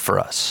going to do for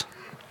us.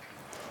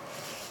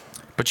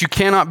 But you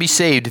cannot be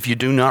saved if you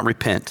do not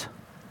repent.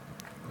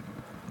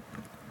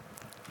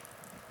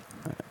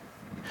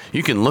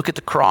 You can look at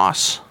the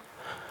cross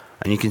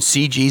and you can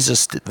see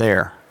Jesus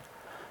there.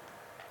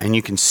 And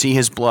you can see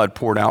his blood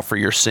poured out for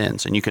your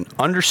sins. And you can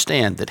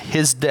understand that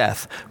his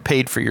death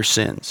paid for your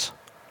sins.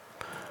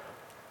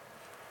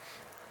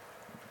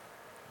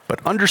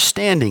 But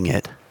understanding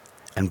it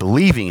and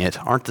believing it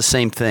aren't the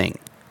same thing.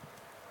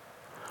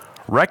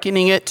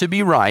 Reckoning it to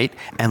be right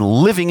and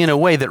living in a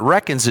way that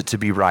reckons it to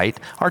be right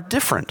are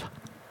different.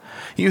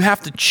 You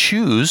have to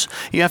choose.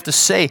 You have to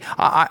say,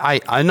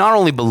 I not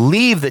only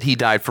believe that he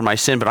died for my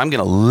sin, but I'm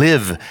going to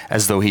live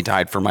as though he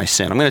died for my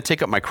sin. I'm going to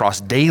take up my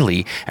cross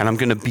daily, and I'm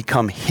going to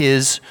become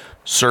his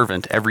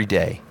servant every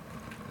day.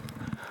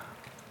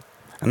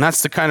 And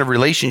that's the kind of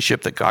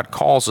relationship that God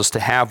calls us to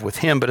have with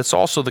him, but it's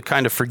also the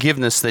kind of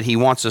forgiveness that he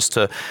wants us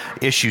to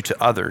issue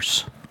to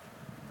others.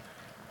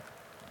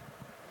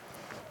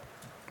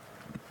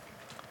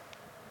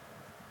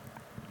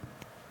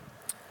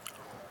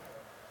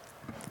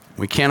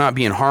 We cannot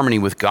be in harmony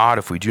with God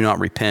if we do not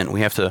repent. We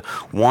have to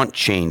want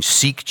change,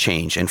 seek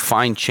change, and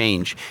find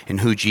change in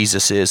who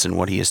Jesus is and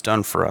what he has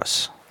done for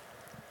us.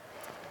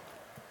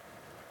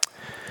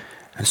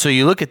 And so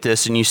you look at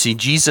this and you see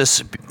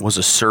Jesus was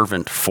a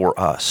servant for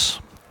us.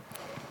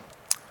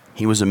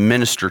 He was a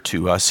minister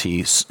to us.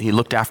 He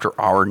looked after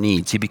our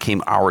needs. He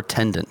became our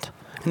attendant,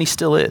 and he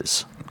still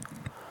is.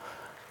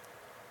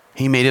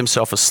 He made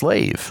himself a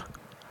slave,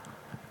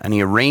 and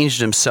he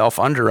arranged himself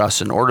under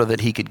us in order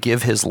that he could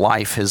give his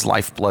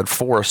lifeblood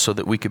for us so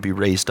that we could be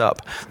raised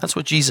up. That's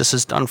what Jesus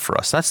has done for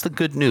us. That's the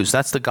good news.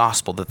 That's the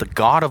gospel, that the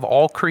God of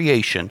all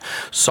creation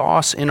saw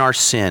us in our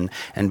sin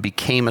and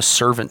became a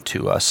servant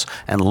to us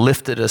and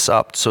lifted us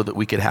up so that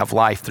we could have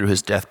life through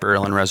his death,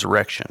 burial, and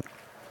resurrection.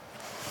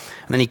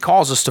 And then he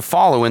calls us to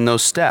follow in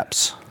those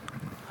steps.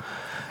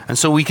 And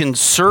so we can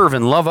serve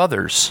and love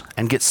others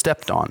and get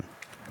stepped on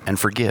and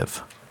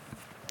forgive.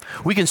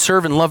 We can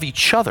serve and love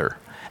each other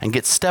and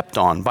get stepped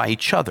on by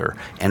each other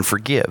and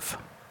forgive.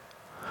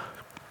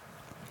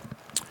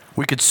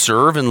 We could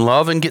serve and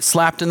love and get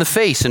slapped in the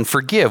face and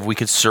forgive. We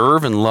could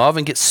serve and love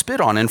and get spit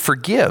on and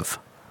forgive.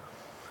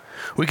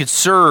 We could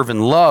serve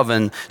and love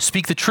and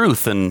speak the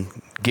truth and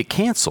get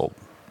canceled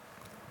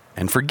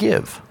and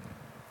forgive.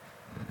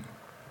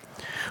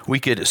 We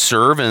could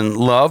serve and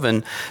love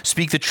and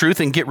speak the truth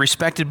and get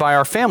respected by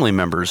our family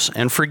members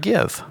and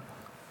forgive.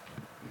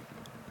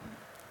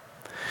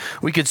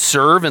 We could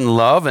serve and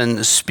love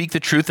and speak the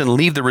truth and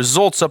leave the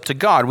results up to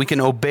God. We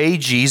can obey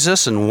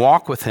Jesus and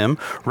walk with him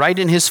right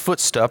in his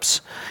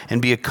footsteps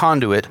and be a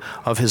conduit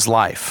of his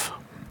life.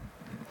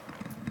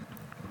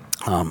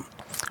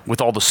 With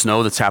all the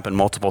snow that's happened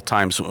multiple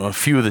times, a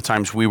few of the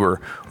times we were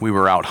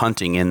out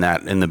hunting in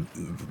the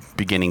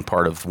beginning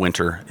part of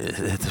winter.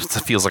 It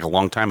feels like a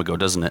long time ago,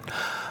 doesn't it?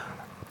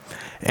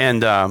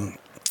 And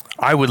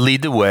I would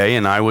lead the way,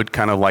 and I would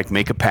kind of like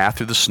make a path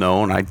through the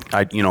snow, and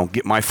I'd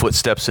get my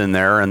footsteps in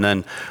there, and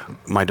then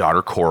my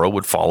daughter Cora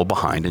would follow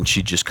behind, and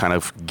she'd just kind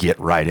of get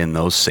right in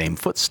those same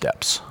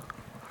footsteps.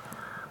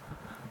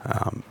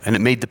 And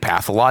it made the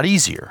path a lot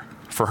easier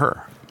for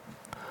her.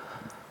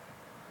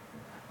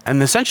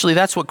 And essentially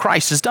that's what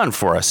Christ has done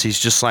for us. He's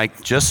just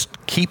like, just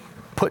keep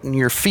putting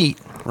your feet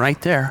right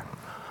there,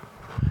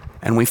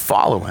 and we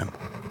follow him.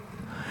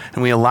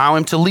 And we allow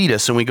him to lead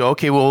us, and we go,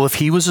 okay, well, if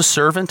he was a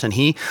servant and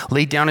he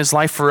laid down his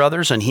life for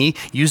others and he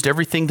used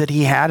everything that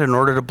he had in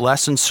order to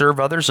bless and serve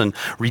others and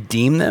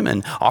redeem them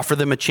and offer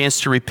them a chance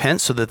to repent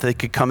so that they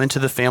could come into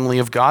the family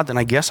of God, then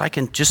I guess I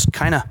can just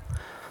kind of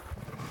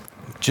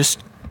just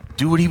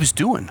do what he was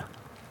doing.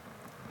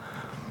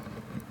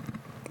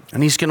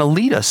 And he's going to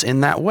lead us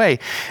in that way.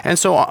 And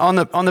so on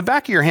the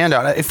back of your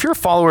handout, if you're a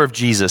follower of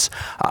Jesus,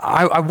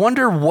 I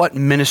wonder what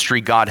ministry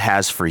God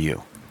has for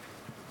you.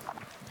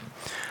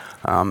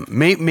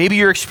 Maybe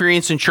your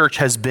experience in church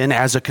has been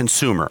as a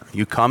consumer.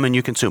 You come and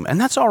you consume, and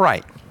that's all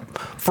right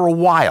for a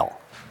while.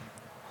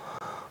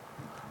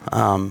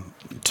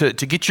 To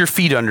get your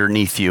feet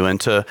underneath you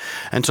and to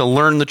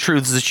learn the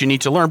truths that you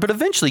need to learn. But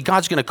eventually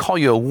God's going to call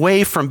you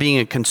away from being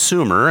a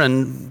consumer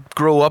and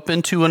grow up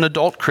into an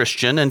adult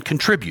Christian and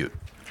contribute.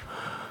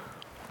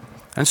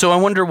 And so I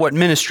wonder what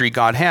ministry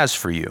God has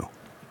for you.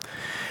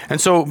 And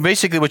so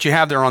basically what you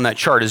have there on that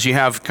chart is you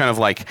have kind of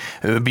like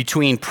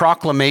between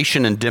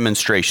proclamation and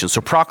demonstration. So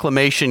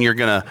proclamation, you're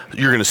gonna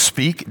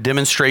speak.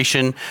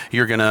 Demonstration,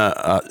 you're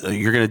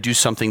gonna do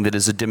something that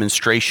is a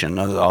demonstration,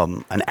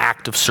 an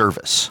act of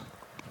service.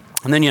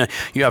 And then you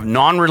have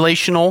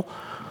non-relational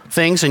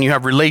things and you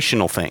have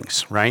relational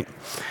things, right?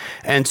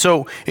 And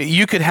so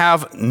you could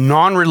have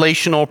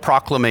non-relational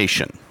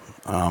proclamation.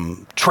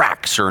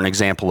 Tracts are an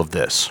example of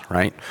this,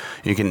 right?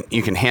 You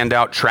can hand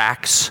out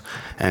tracts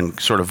and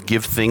sort of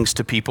give things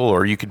to people,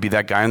 or you could be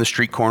that guy on the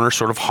street corner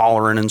sort of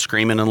hollering and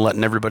screaming and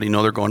letting everybody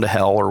know they're going to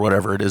hell or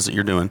whatever it is that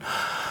you're doing.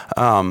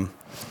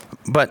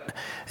 But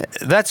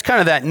that's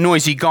kind of that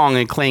noisy gong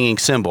and clanging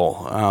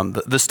cymbal.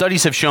 The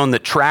studies have shown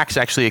that tracts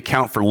actually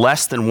account for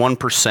less than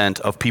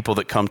 1% of people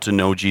that come to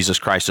know Jesus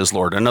Christ as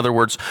Lord. In other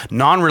words,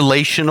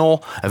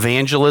 non-relational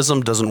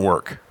evangelism doesn't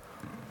work.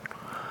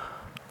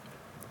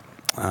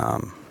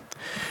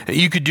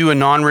 You could do a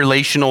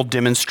non-relational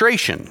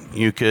demonstration.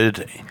 You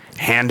could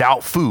hand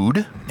out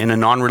food in a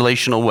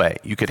non-relational way.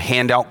 You could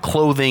hand out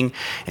clothing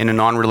in a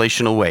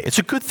non-relational way. It's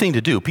a good thing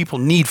to do. People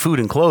need food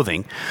and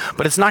clothing,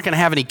 but it's not going to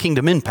have any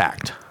kingdom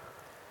impact,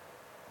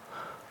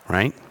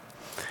 right?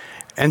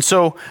 And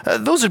so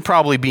those would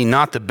probably be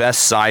not the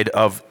best side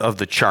of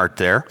the chart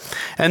there.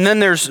 And then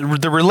there's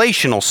the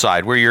relational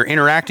side where you're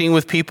interacting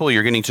with people,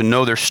 you're getting to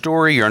know their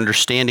story, you're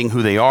understanding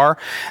who they are.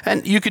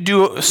 And you could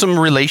do some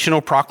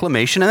relational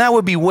proclamation, and that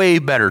would be way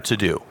better to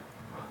do.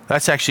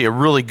 That's actually a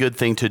really good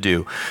thing to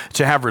do,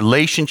 to have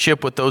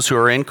relationship with those who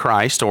are in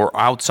Christ or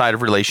outside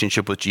of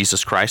relationship with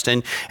Jesus Christ.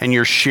 And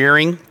you're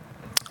sharing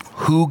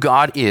who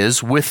God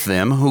is with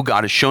them, who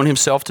God has shown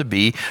himself to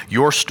be,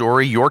 your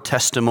story, your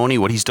testimony,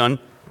 what he's done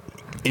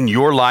in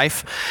your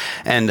life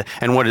and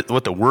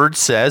what the Word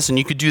says. And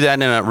you could do that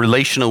in a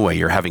relational way.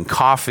 You're having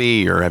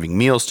coffee, you're having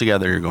meals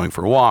together, you're going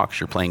for walks,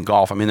 you're playing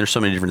golf. I mean, there's so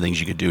many different things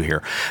you could do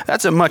here.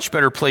 That's a much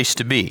better place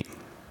to be.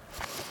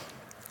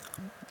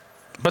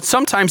 But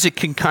sometimes it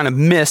can kind of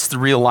miss the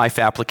real life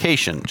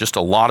application, just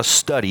a lot of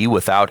study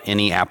without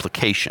any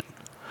application.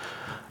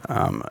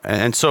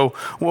 And so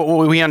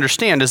what we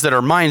understand is that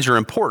our minds are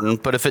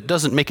important, but if it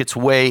doesn't make its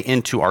way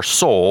into our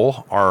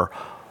soul, our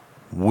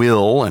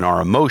will, and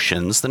our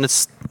emotions, then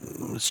it's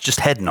just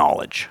head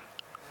knowledge.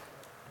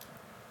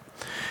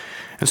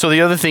 And so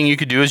the other thing you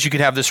could do is you could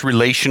have this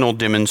relational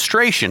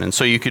demonstration. And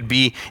so you could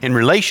be in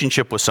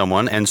relationship with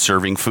someone and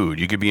serving food.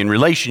 You could be in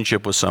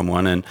relationship with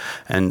someone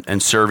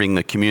and serving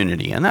the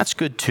community. And that's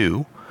good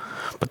too.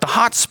 But the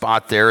hot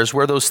spot there is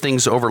where those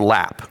things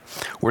overlap,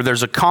 where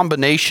there's a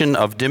combination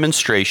of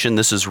demonstration.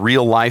 This is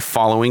real life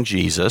following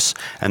Jesus,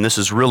 and this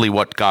is really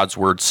what God's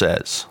Word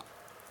says.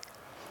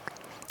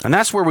 And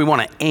that's where we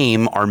want to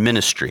aim our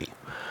ministry,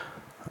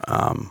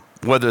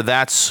 whether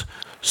that's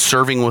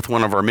serving with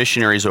one of our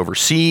missionaries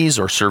overseas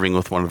or serving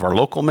with one of our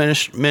local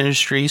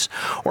ministries,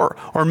 or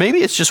maybe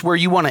it's just where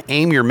you want to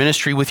aim your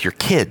ministry with your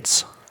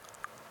kids.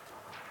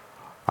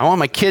 I want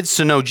my kids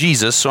to know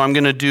Jesus, so I'm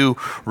going to do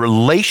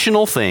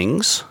relational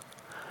things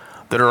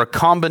that are a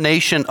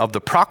combination of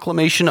the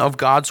proclamation of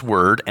God's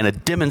Word and a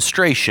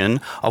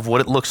demonstration of what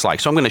it looks like.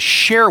 So I'm going to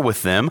share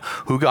with them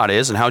who God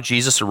is and how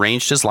Jesus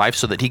arranged his life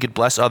so that he could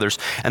bless others.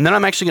 And then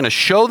I'm actually going to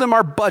show them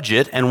our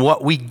budget and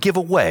what we give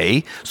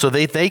away so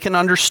that they can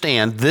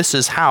understand this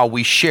is how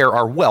we share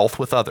our wealth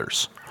with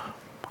others.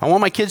 I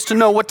want my kids to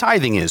know what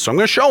tithing is, so I'm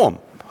going to show them.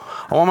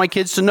 I want my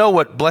kids to know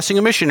what blessing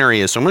a missionary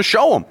is, so I'm going to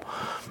show them.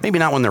 Maybe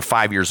not when they're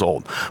 5 years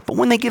old, but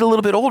when they get a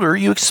little bit older,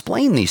 you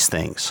explain these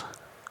things.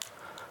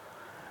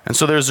 And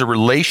so there's a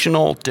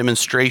relational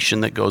demonstration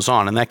that goes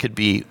on, and that could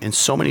be in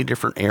so many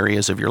different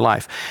areas of your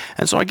life.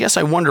 And so I guess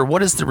I wonder,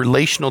 what is the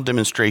relational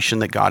demonstration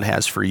that God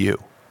has for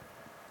you?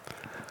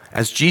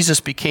 As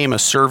Jesus became a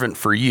servant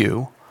for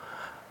you,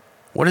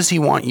 what does he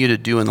want you to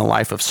do in the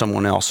life of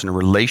someone else in a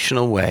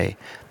relational way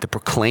that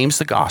proclaims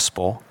the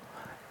gospel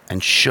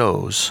and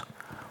shows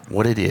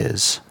what it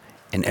is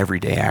in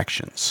everyday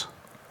actions?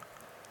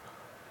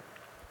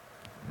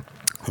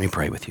 Let me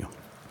pray with you.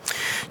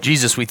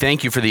 Jesus, we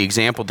thank you for the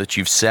example that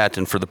you've set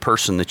and for the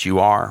person that you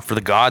are, for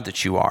the God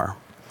that you are.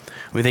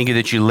 We thank you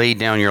that you laid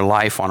down your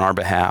life on our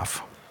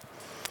behalf,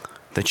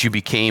 that you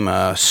became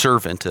a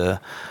servant,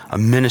 a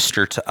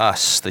minister to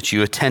us, that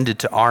you attended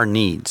to our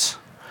needs,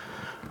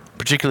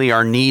 particularly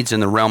our needs in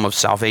the realm of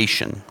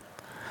salvation,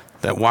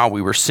 that while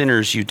we were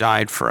sinners, you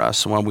died for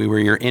us. While we were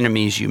your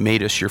enemies, you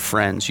made us your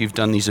friends. You've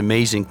done these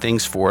amazing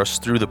things for us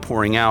through the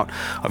pouring out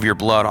of your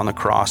blood on the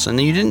cross. And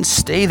you didn't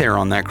stay there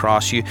on that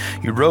cross. You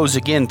rose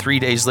again 3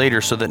 days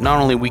later so that not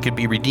only we could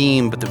be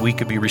redeemed, but that we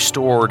could be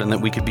restored and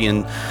that we could be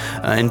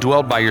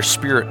indwelled by your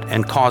Spirit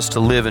and caused to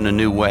live in a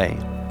new way.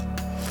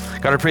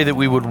 God, I pray that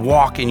we would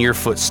walk in your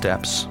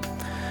footsteps.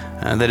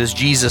 That as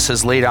Jesus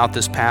has laid out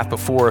this path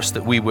before us,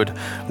 that we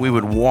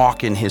would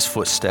walk in his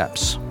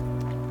footsteps.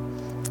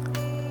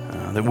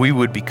 That we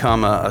would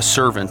become a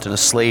servant and a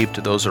slave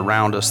to those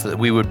around us, that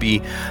we would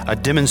be a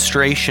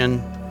demonstration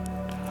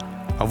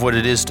of what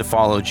it is to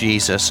follow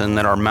Jesus, and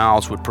that our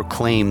mouths would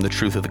proclaim the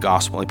truth of the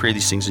gospel. I pray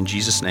these things in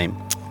Jesus' name.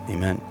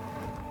 Amen.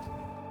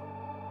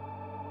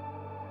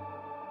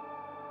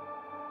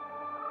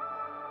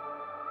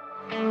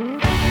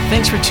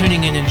 Thanks for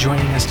tuning in and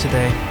joining us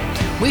today.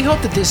 We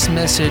hope that this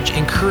message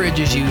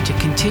encourages you to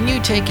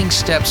continue taking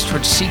steps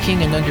towards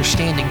seeking and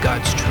understanding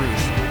God's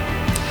truth.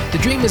 The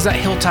dream is that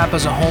Hilltop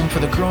is a home for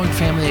the growing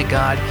family of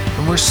God,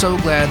 and we're so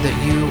glad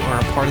that you are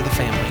a part of the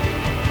family.